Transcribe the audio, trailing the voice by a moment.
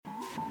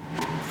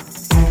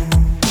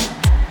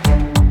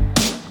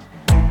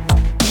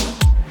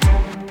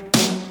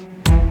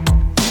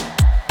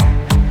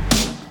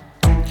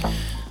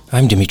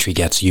I'm Dimitri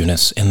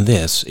Getz-Eunice, and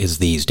this is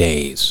These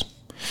Days.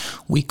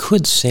 We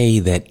could say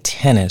that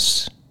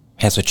tennis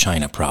has a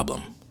China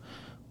problem,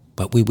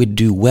 but we would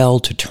do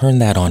well to turn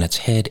that on its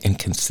head and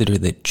consider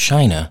that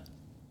China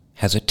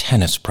has a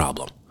tennis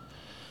problem.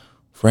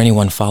 For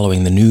anyone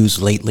following the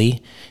news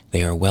lately,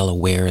 they are well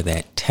aware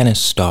that tennis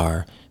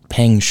star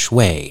Peng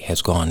Shuai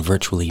has gone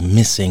virtually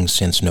missing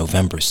since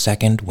November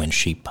 2nd when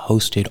she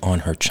posted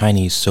on her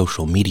Chinese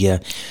social media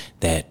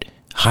that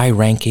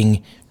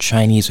high-ranking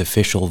Chinese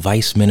official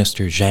Vice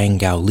Minister Zhang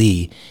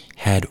Gaoli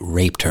had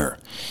raped her.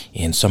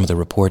 In some of the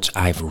reports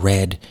I've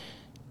read,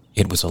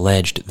 it was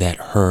alleged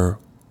that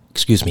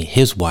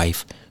his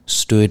wife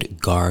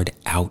stood guard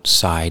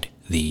outside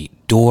the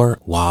door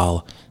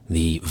while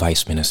the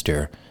Vice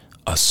Minister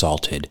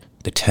assaulted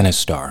the tennis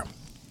star.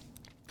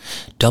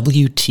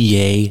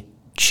 WTA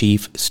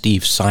Chief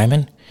Steve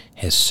Simon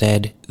has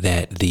said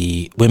that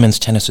the Women's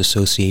Tennis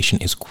Association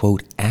is,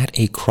 quote, at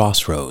a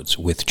crossroads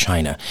with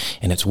China.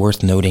 And it's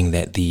worth noting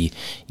that the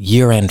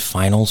year-end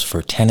finals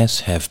for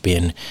tennis have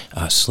been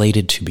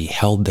slated to be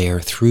held there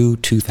through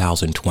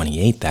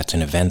 2028. That's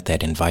an event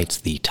that invites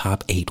the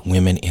top 8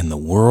 women in the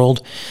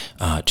world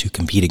to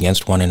compete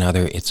against one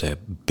another. It's a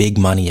big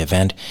money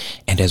event.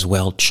 And as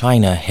well,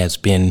 China has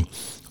been,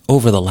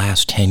 over the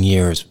last 10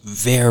 years,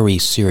 very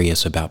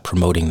serious about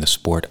promoting the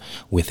sport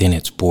within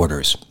its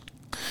borders.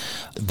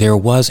 There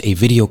was a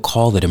video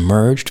call that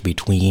emerged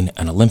between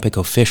an Olympic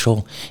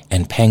official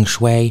and Peng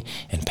Shuai,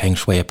 and Peng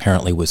Shuai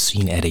apparently was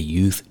seen at a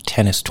youth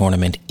tennis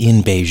tournament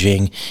in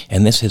Beijing,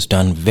 and this has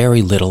done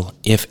very little,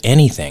 if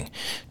anything,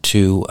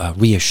 to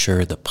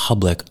reassure the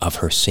public of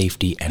her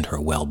safety and her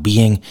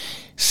well-being.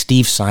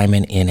 Steve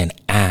Simon, in an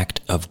act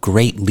of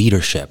great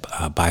leadership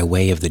by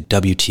way of the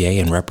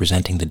WTA and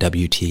representing the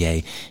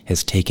WTA,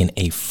 has taken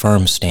a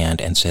firm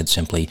stand and said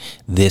simply,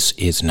 this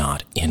is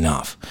not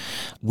enough.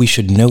 We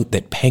should note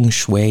that Peng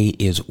Shuai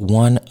is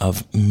one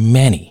of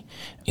many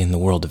in the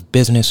world of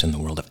business, in the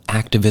world of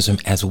activism,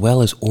 as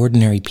well as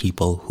ordinary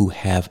people who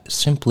have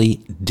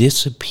simply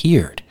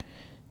disappeared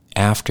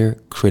after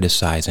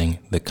criticizing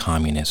the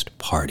Communist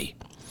Party.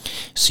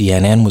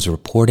 CNN was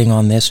reporting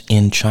on this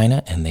in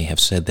China, and they have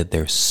said that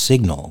their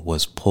signal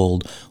was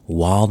pulled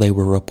while they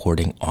were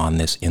reporting on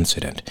this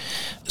incident.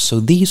 So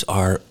these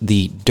are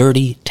the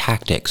dirty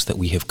tactics that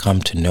we have come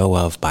to know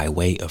of by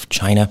way of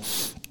China.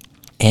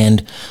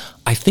 And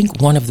I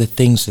think one of the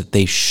things that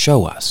they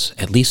show us,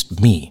 at least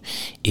me,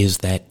 is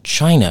that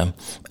China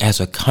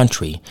as a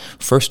country,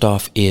 first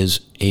off,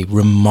 is a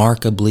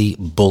remarkably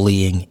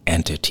bullying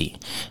entity.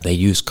 They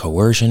use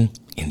coercion,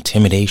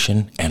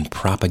 intimidation, and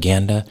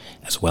propaganda,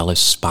 as well as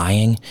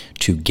spying,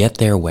 to get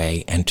their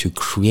way and to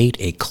create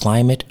a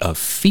climate of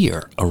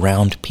fear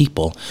around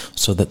people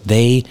so that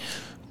they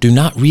do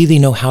not really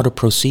know how to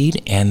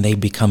proceed, and they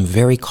become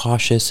very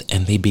cautious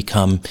and they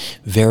become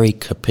very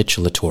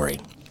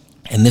capitulatory.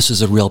 And this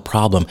is a real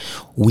problem.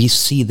 We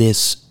see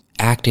this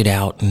acted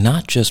out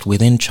not just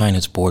within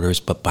China's borders,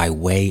 but by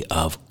way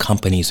of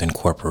companies and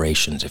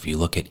corporations. If you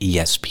look at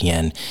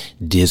ESPN,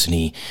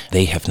 Disney,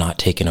 they have not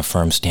taken a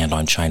firm stand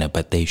on China,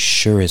 but they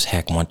sure as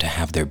heck want to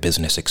have their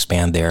business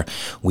expand there.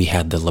 We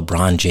had the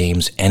LeBron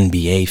James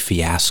NBA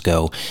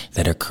fiasco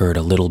that occurred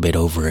a little bit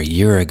over a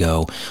year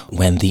ago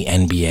when the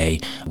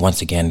NBA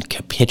once again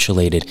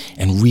capitulated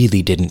and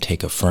really didn't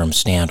take a firm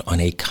stand on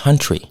a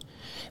country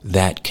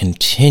that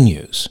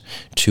continues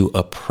to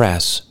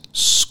oppress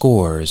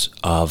scores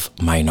of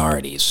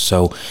minorities.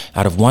 So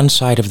out of one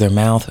side of their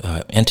mouth,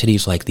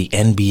 entities like the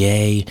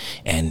NBA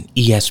and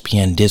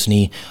ESPN,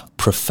 Disney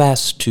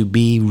profess to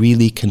be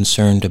really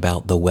concerned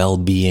about the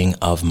well-being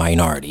of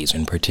minorities,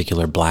 in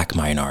particular black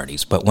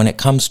minorities. But when it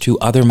comes to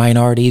other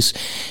minorities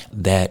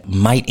that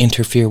might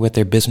interfere with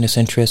their business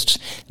interests,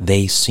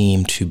 they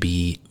seem to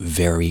be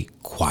very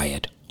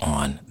quiet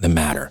on the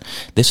matter.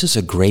 This is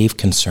a grave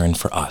concern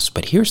for us.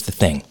 But here's the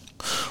thing.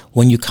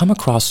 When you come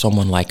across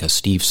someone like a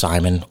Steve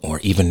Simon, or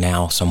even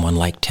now someone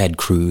like Ted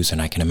Cruz,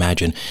 and I can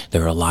imagine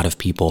there are a lot of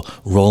people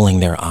rolling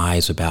their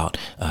eyes about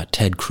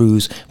Ted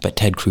Cruz, but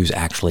Ted Cruz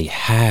actually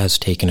has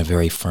taken a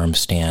very firm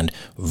stand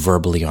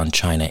verbally on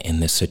China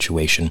in this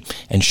situation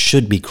and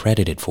should be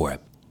credited for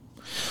it.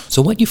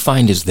 So what you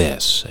find is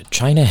this.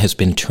 China has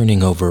been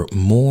turning over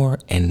more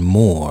and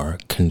more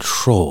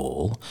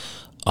control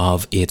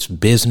of its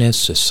business,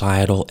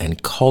 societal,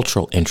 and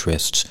cultural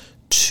interests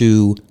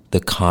to the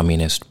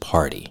Communist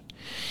Party.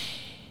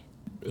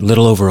 A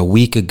little over a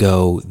week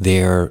ago,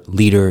 their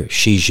leader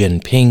Xi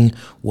Jinping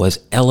was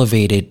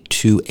elevated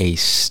to a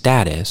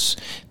status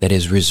that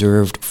is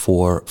reserved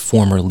for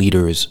former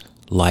leaders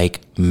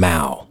like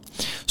Mao.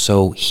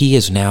 So he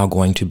is now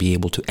going to be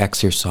able to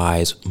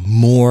exercise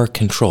more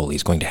control.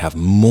 He's going to have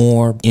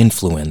more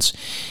influence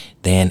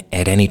than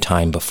at any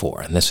time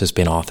before. And this has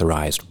been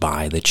authorized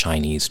by the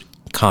Chinese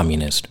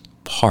Communist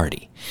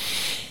Party.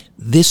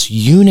 This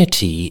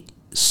unity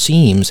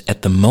seems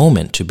at the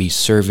moment to be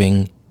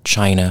serving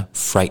China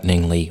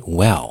frighteningly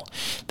well.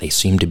 They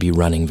seem to be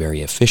running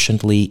very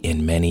efficiently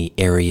in many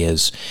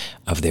areas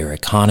of their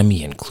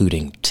economy,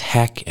 including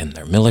tech and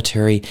their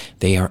military.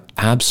 They are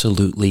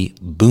absolutely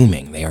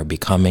booming. They are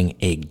becoming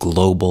a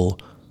global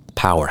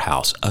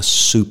powerhouse, a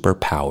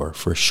superpower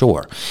for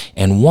sure,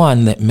 and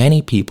one that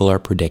many people are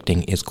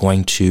predicting is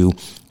going to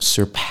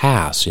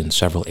surpass in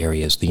several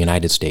areas the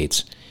United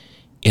States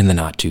in the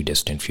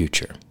not-too-distant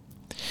future.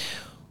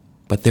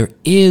 But there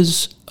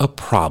is a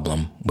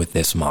problem with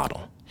this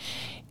model,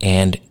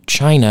 and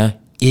China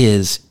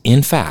is,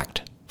 in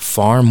fact,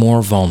 far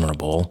more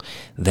vulnerable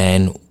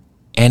than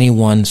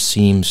anyone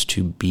seems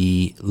to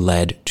be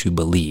led to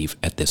believe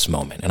at this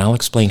moment, and I'll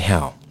explain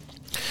how.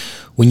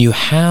 When you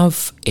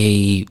have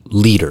a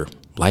leader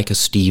like a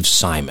Steve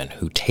Simon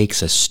who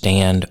takes a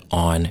stand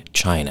on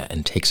China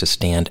and takes a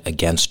stand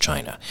against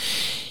China,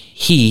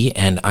 he,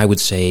 and I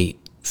would say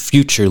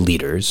future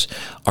leaders,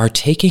 are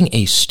taking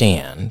a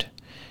stand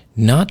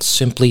not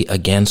simply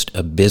against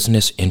a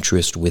business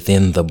interest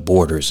within the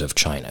borders of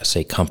China,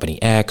 say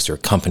Company X or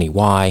Company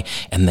Y,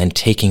 and then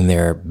taking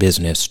their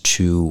business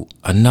to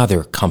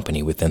another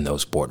company within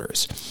those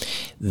borders.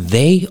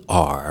 They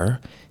are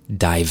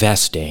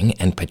divesting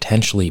and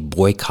potentially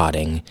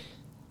boycotting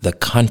the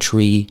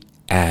country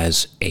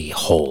as a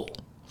whole.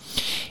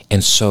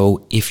 And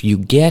so if you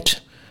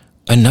get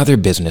another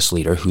business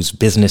leader whose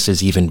business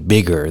is even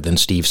bigger than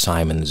Steve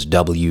Simon's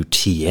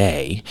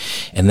WTA,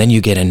 and then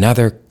you get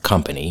another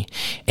company,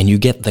 and you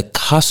get the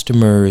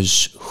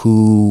customers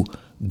who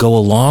go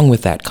along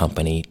with that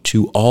company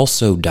to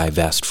also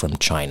divest from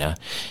China,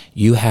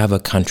 you have a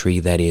country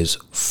that is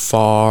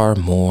far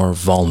more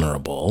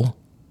vulnerable,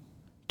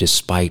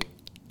 despite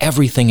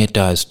everything it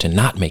does to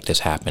not make this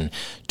happen,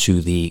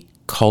 to the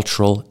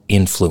cultural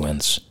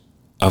influence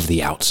of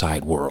the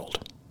outside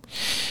world.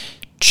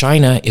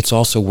 China, it's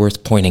also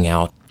worth pointing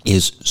out,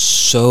 is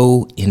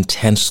so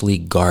intensely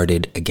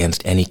guarded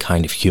against any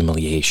kind of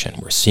humiliation.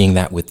 We're seeing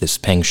that with this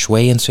Peng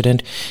Shui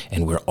incident,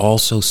 and we're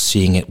also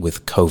seeing it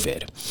with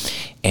COVID.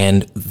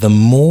 And the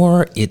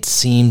more it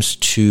seems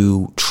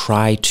to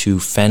try to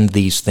fend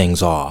these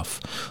things off,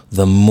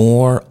 the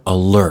more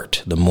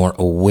alert, the more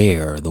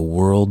aware the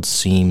world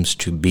seems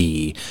to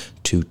be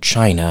to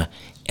China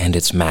and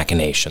its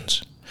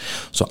machinations.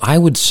 So I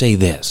would say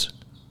this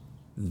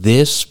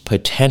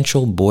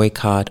potential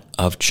boycott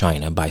of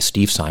China by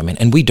Steve Simon,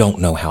 and we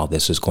don't know how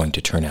this is going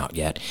to turn out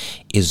yet,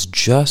 is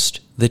just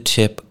the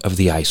tip of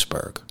the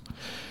iceberg.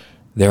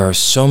 There are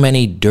so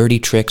many dirty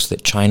tricks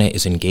that China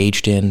is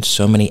engaged in,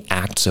 so many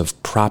acts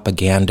of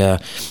propaganda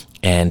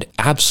and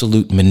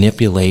absolute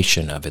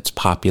manipulation of its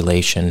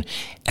population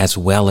as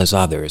well as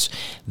others,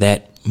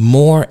 that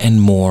more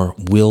and more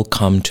will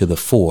come to the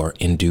fore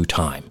in due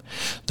time.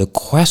 The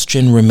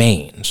question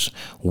remains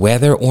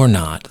whether or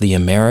not the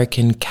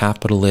American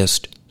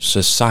capitalist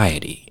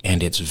society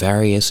and its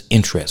various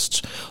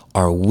interests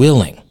are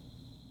willing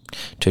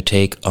to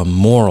take a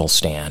moral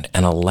stand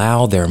and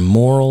allow their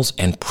morals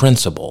and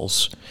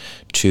principles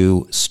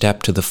to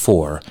step to the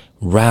fore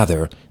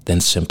rather than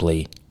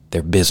simply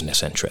their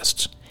business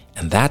interests.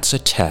 And that's a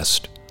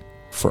test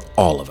for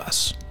all of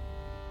us.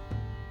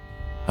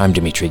 I'm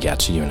Dimitri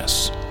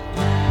Gatsiounis.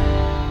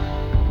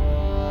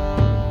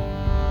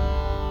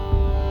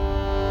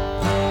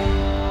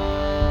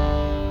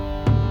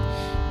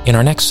 In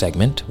our next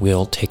segment,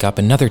 we'll take up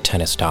another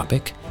tennis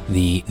topic,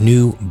 the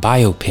new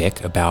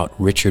biopic about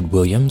Richard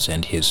Williams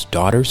and his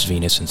daughters,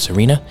 Venus and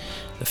Serena.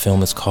 The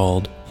film is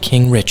called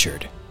King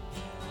Richard.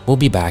 We'll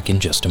be back in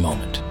just a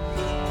moment.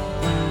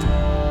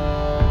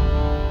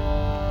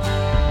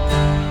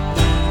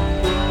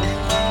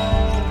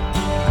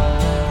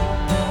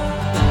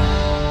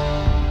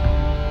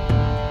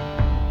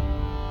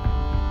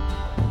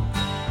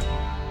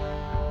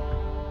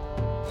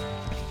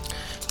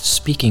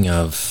 Speaking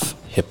of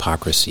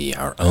hypocrisy,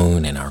 our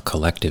own and our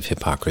collective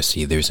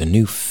hypocrisy, there's a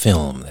new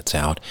film that's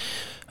out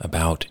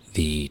about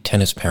the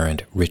tennis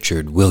parent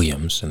Richard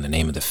Williams, and the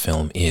name of the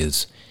film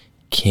is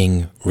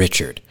King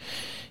Richard.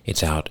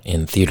 It's out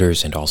in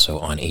theaters and also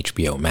on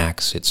HBO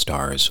Max. It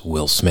stars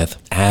Will Smith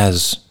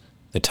as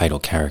the title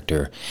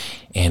character,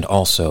 and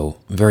also,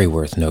 very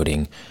worth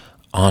noting,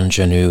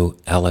 Anjanou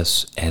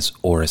Ellis as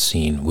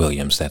Oracene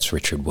Williams. That's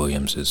Richard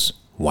Williams'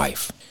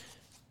 wife.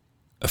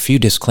 A few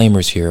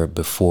disclaimers here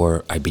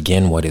before I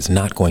begin what is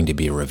not going to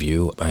be a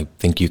review. I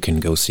think you can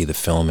go see the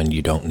film and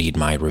you don't need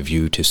my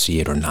review to see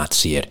it or not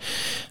see it.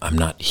 I'm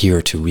not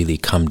here to really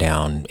come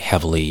down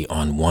heavily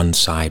on one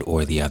side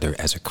or the other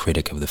as a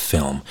critic of the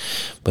film.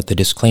 But the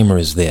disclaimer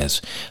is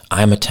this.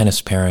 I'm a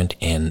tennis parent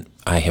and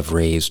I have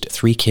raised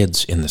 3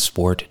 kids in the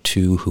sport,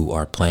 2 who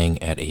are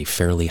playing at a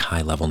fairly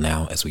high level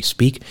now as we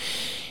speak.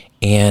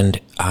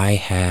 And I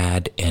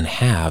had and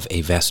have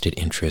a vested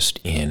interest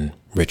in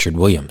Richard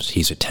Williams.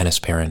 He's a tennis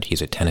parent.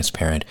 He's a tennis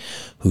parent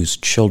whose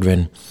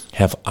children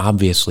have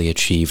obviously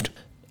achieved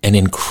an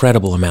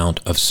incredible amount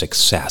of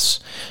success.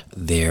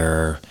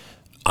 Their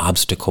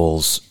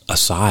obstacles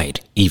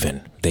aside,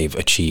 even, they've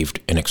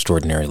achieved an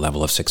extraordinary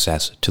level of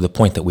success to the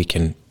point that we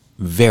can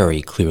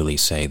very clearly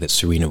say that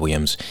Serena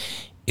Williams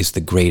is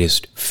the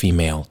greatest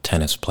female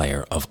tennis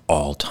player of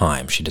all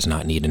time. She does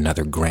not need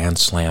another Grand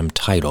Slam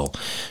title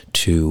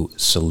to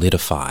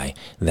solidify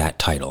that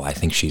title. I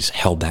think she's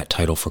held that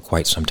title for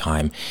quite some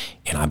time,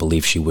 and I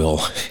believe she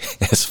will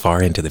as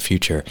far into the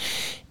future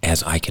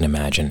as I can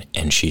imagine,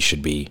 and she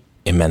should be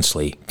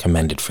immensely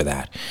commended for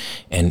that.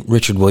 And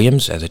Richard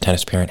Williams, as a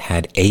tennis parent,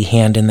 had a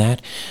hand in that,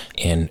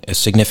 and a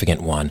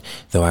significant one,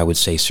 though I would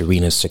say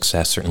Serena's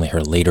success, certainly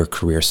her later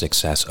career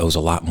success, owes a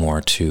lot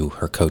more to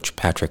her coach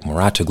Patrick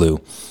Mouratoglou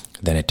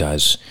than it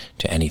does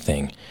to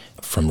anything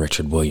from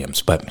Richard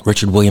Williams. But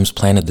Richard Williams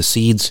planted the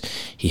seeds,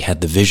 he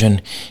had the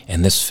vision,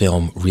 and this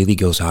film really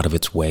goes out of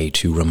its way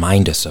to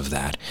remind us of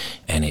that,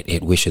 and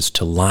it wishes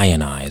to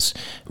lionize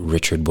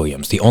Richard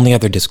Williams. The only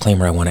other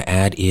disclaimer I want to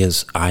add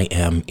is I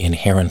am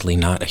inherently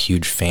not a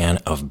huge fan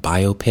of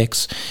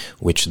biopics,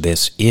 which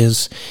this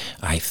is.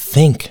 I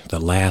think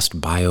the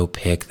last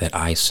biopic that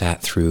I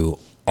sat through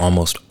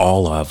almost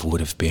all of would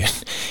have been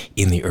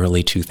in the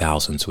early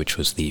 2000s, which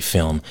was the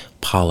film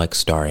Pollock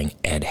starring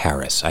Ed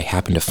Harris. I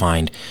happen to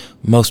find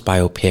most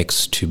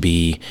biopics to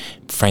be,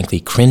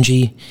 frankly,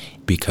 cringy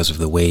because of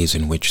the ways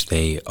in which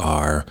they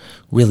are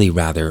really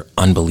rather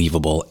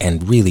unbelievable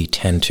and really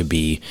tend to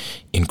be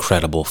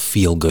incredible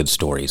feel-good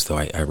stories, though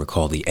I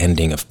recall the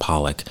ending of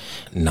Pollock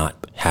not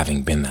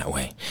having been that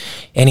way.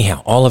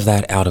 Anyhow, all of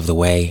that out of the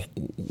way,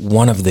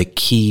 one of the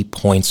key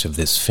points of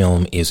this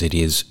film is it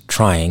is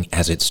trying,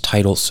 as its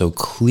title so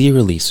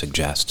clearly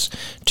suggests,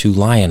 to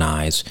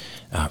lionize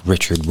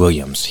Richard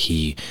Williams.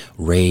 He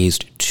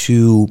raised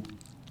two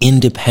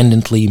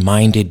independently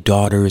minded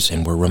daughters,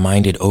 and we're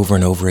reminded over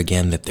and over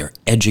again that they're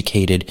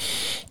educated,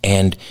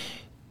 and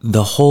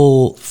the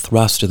whole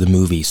thrust of the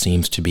movie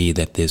seems to be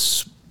that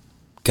this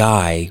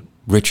guy,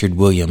 Richard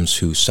Williams,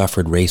 who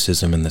suffered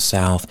racism in the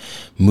South,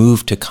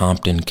 moved to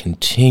Compton,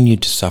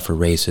 continued to suffer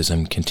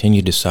racism,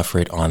 continued to suffer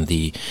it on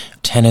the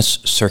tennis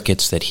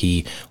circuits that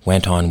he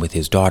went on with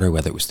his daughter,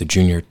 whether it was the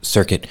junior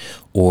circuit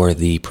or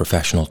the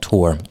professional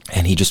tour,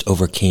 and he just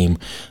overcame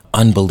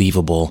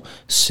unbelievable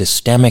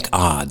systemic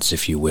odds,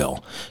 if you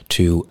will,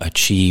 to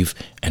achieve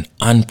an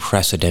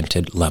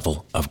unprecedented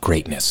level of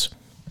greatness.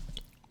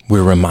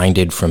 We're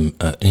reminded from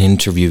an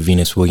interview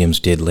Venus Williams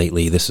did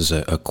lately, this is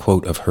a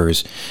quote of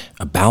hers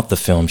about the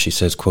film. She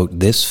says, quote,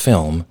 "This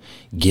film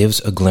gives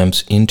a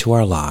glimpse into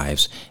our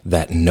lives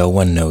that no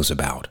one knows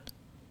about.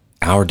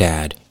 Our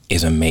dad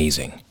is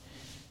amazing,"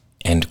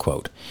 end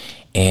quote.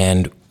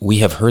 And we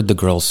have heard the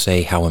girls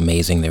say how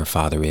amazing their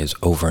father is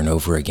over and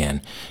over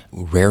again.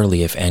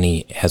 Rarely, if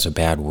any, has a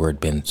bad word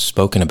been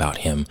spoken about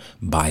him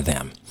by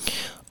them.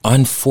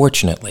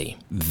 Unfortunately,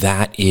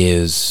 that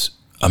is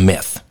a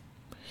myth.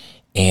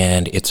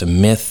 And it's a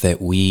myth that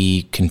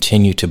we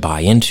continue to buy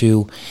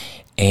into.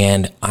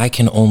 And I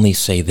can only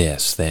say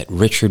this, that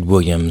Richard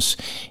Williams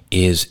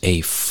is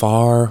a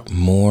far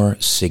more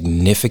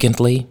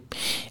significantly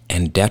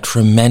and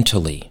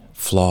detrimentally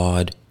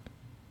flawed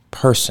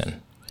person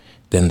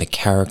than the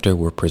character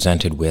we're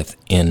presented with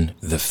in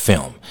the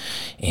film.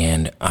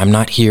 And I'm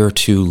not here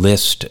to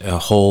list a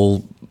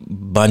whole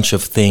bunch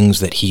of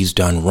things that he's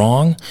done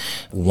wrong.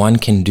 One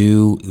can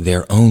do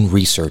their own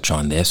research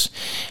on this,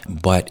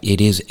 but it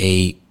is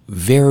a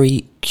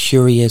very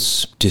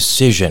curious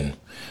decision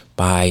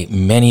by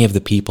many of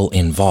the people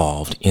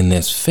involved in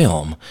this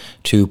film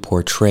to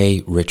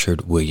portray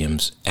Richard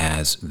Williams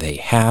as they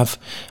have.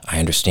 I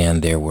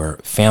understand there were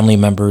family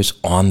members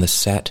on the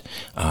set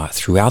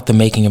throughout the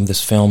making of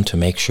this film to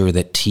make sure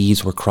that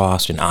T's were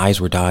crossed and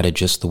I's were dotted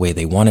just the way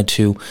they wanted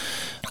to.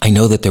 I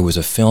know that there was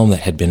a film that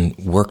had been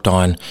worked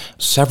on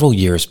several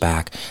years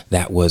back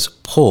that was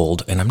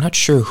pulled, and I'm not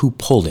sure who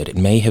pulled it. It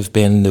may have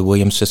been the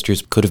Williams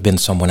sisters, could have been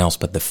someone else,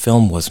 but the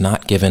film was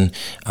not given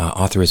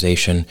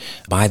authorization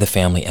by the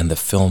family, and the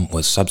film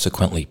was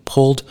subsequently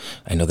pulled.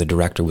 I know the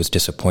director was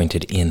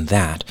disappointed in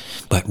that.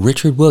 But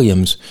Richard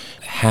Williams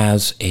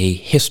has a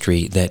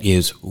history that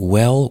is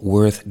well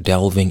worth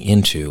delving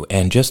into,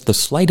 and just the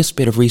slightest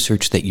bit of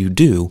research that you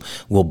do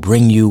will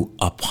bring you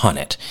upon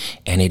it.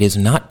 And it is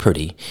not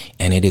pretty,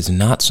 and it is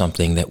not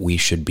something that we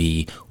should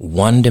be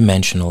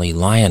one-dimensionally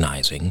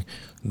lionizing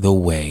the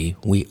way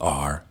we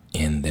are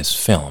in this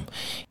film.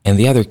 And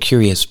the other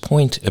curious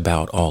point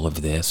about all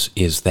of this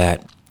is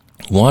that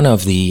one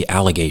of the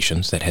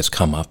allegations that has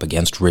come up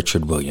against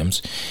Richard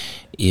Williams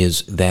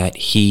is that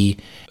he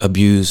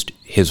abused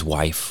his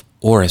wife,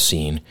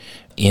 Oracene,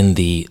 in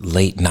the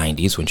late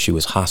 90s when she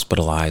was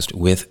hospitalized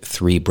with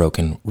 3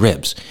 broken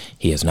ribs.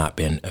 He has not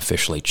been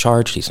officially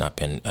charged. He's not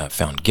been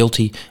found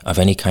guilty of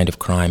any kind of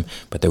crime,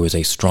 but there was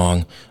a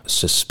strong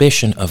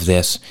suspicion of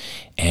this,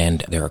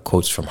 and there are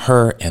quotes from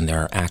her and there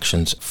are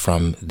actions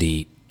from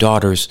the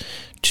daughters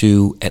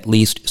to at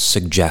least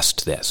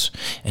suggest this.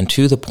 And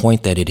to the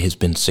point that it has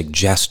been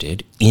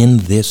suggested in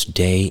this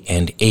day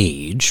and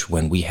age,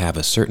 when we have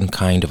a certain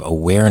kind of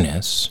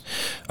awareness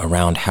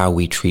around how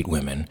we treat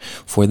women,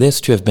 for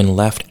this to have been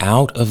left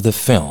out of the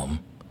film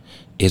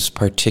is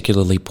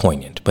particularly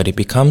poignant. But it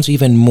becomes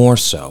even more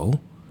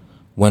so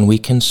when we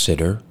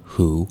consider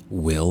who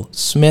Will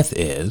Smith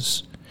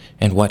is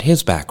and what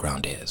his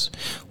background is.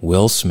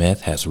 Will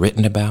Smith has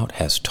written about,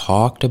 has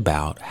talked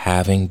about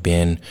having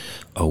been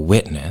a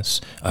witness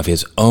of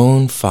his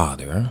own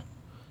father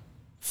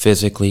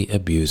physically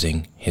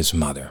abusing his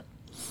mother.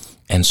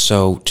 And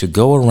so to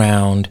go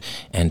around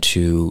and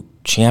to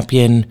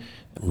champion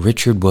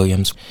Richard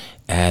Williams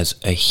as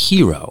a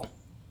hero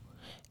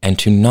and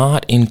to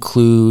not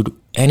include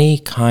any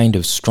kind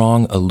of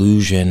strong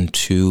allusion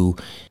to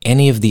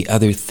any of the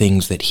other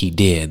things that he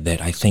did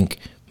that I think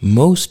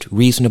most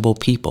reasonable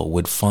people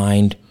would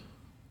find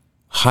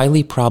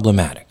highly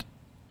problematic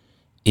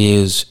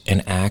is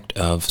an act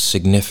of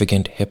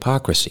significant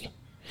hypocrisy.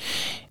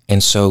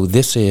 And so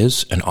this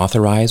is an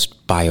authorized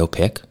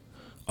biopic,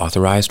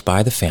 authorized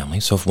by the family.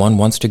 So if one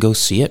wants to go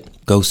see it,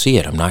 go see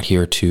it. I'm not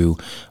here to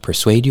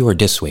persuade you or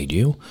dissuade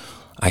you.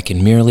 I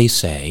can merely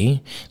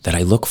say that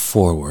I look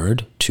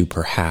forward to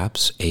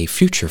perhaps a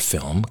future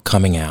film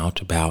coming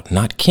out about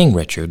not King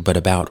Richard, but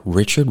about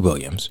Richard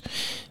Williams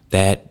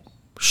that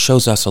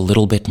shows us a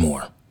little bit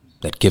more,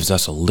 that gives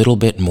us a little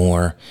bit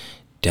more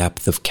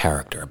depth of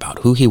character about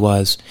who he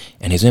was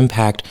and his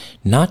impact,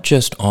 not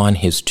just on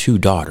his two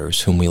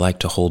daughters, whom we like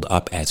to hold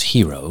up as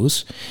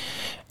heroes,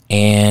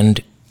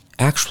 and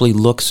actually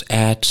looks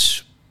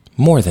at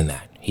more than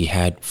that. He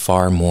had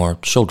far more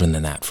children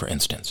than that, for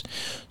instance.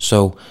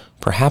 So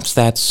perhaps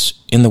that's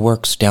in the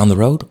works down the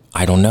road.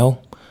 I don't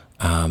know.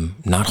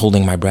 Not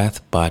holding my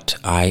breath, but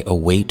I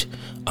await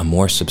a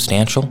more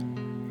substantial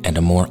and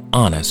a more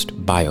honest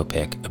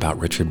biopic about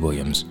Richard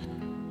Williams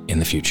in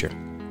the future.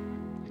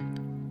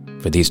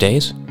 For these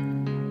days,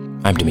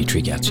 I'm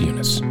Dimitri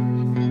Gatsiounis.